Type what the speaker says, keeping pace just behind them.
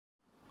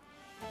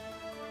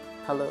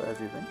Hello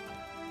everyone.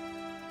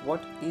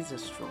 What is a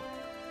stroke?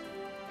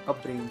 A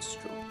brain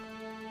stroke.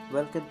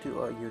 Welcome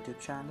to our YouTube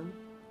channel,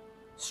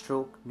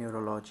 Stroke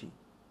Neurology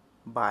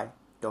by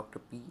Dr.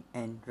 P.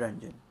 N.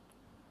 Ranjan.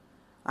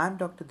 I'm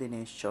Dr.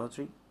 Dinesh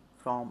Chaudhari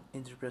from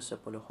Indraprastha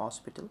Apollo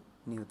Hospital,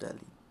 New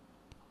Delhi.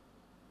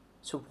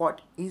 So, what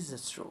is a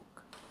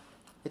stroke?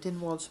 It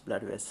involves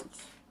blood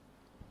vessels.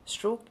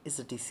 Stroke is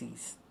a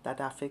disease that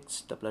affects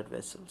the blood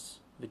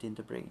vessels within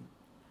the brain.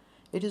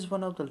 It is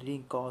one of the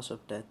leading causes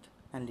of death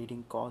and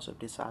leading cause of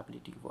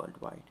disability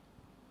worldwide.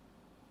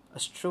 A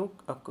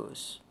stroke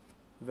occurs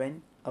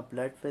when a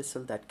blood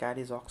vessel that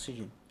carries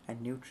oxygen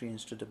and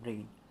nutrients to the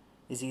brain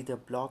is either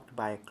blocked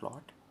by a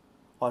clot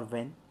or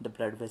when the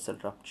blood vessel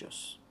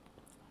ruptures.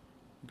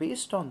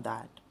 Based on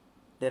that,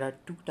 there are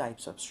two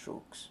types of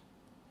strokes: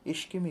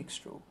 ischemic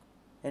stroke,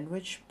 in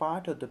which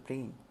part of the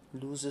brain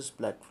loses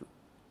blood flow,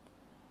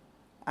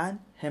 and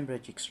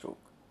hemorrhagic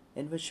stroke,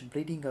 in which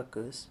bleeding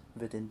occurs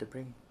within the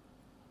brain.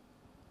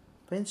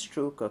 When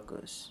stroke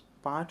occurs,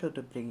 part of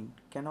the brain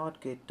cannot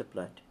get the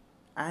blood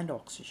and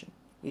oxygen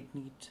it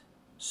needs,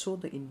 so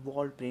the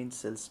involved brain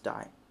cells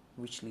die,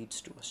 which leads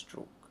to a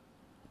stroke.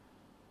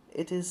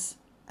 It is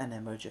an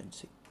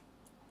emergency.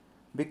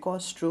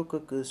 Because stroke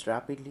occurs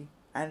rapidly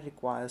and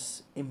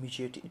requires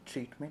immediate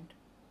treatment,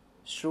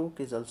 stroke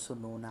is also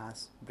known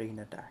as brain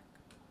attack.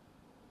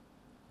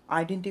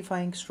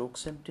 Identifying stroke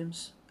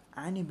symptoms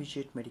and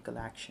immediate medical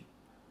action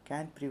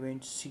can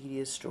prevent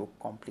serious stroke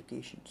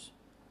complications.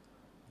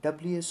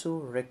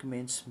 WHO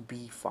recommends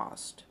Be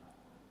Fast.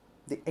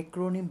 The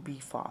acronym Be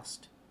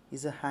Fast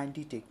is a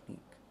handy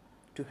technique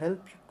to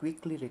help you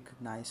quickly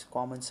recognize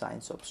common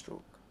signs of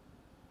stroke.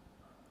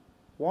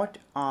 What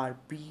are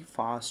Be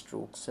Fast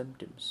stroke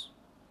symptoms?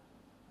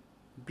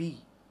 B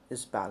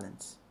is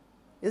balance.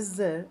 Is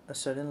there a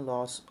sudden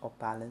loss of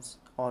balance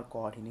or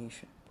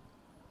coordination?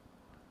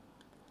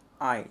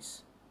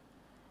 Eyes.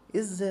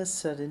 Is there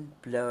sudden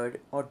blurred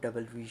or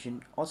double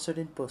vision or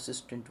sudden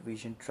persistent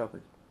vision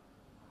trouble?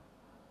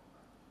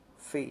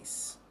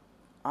 Face.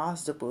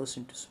 Ask the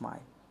person to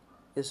smile.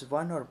 Is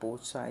one or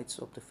both sides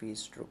of the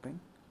face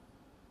drooping?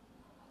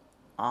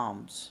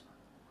 Arms.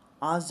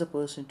 Ask the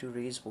person to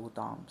raise both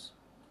arms.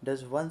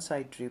 Does one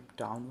side drip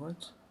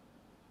downwards?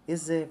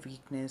 Is there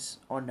weakness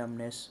or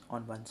numbness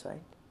on one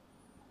side?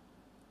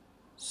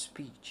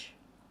 Speech.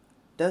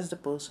 Does the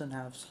person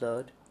have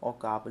slurred or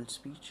garbled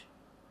speech?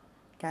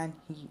 Can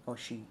he or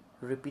she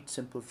repeat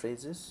simple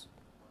phrases?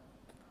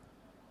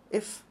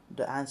 If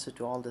the answer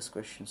to all these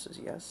questions is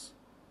yes,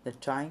 the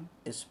time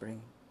is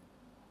spring.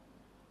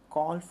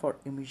 Call for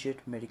immediate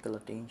medical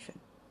attention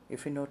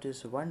if you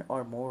notice one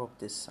or more of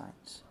these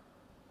signs.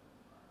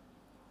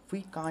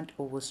 We can't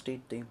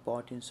overstate the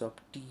importance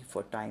of T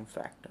for time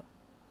factor.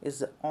 It's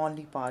the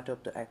only part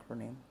of the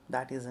acronym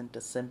that isn't a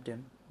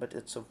symptom, but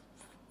it's a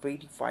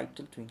very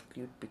vital to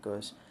include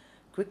because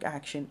quick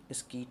action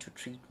is key to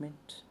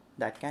treatment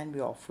that can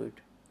be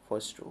offered for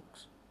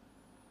strokes.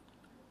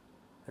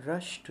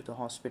 Rush to the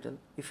hospital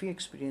if you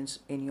experience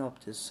any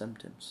of these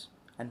symptoms,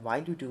 and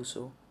while you do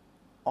so,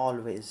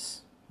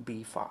 always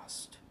be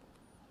fast.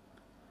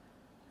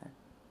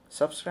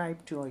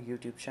 Subscribe to our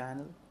YouTube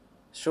channel,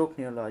 Stroke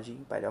Neurology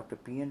by Dr.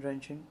 P. N.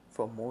 Ranjan,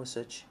 for more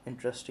such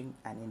interesting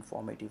and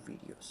informative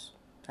videos.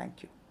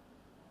 Thank you.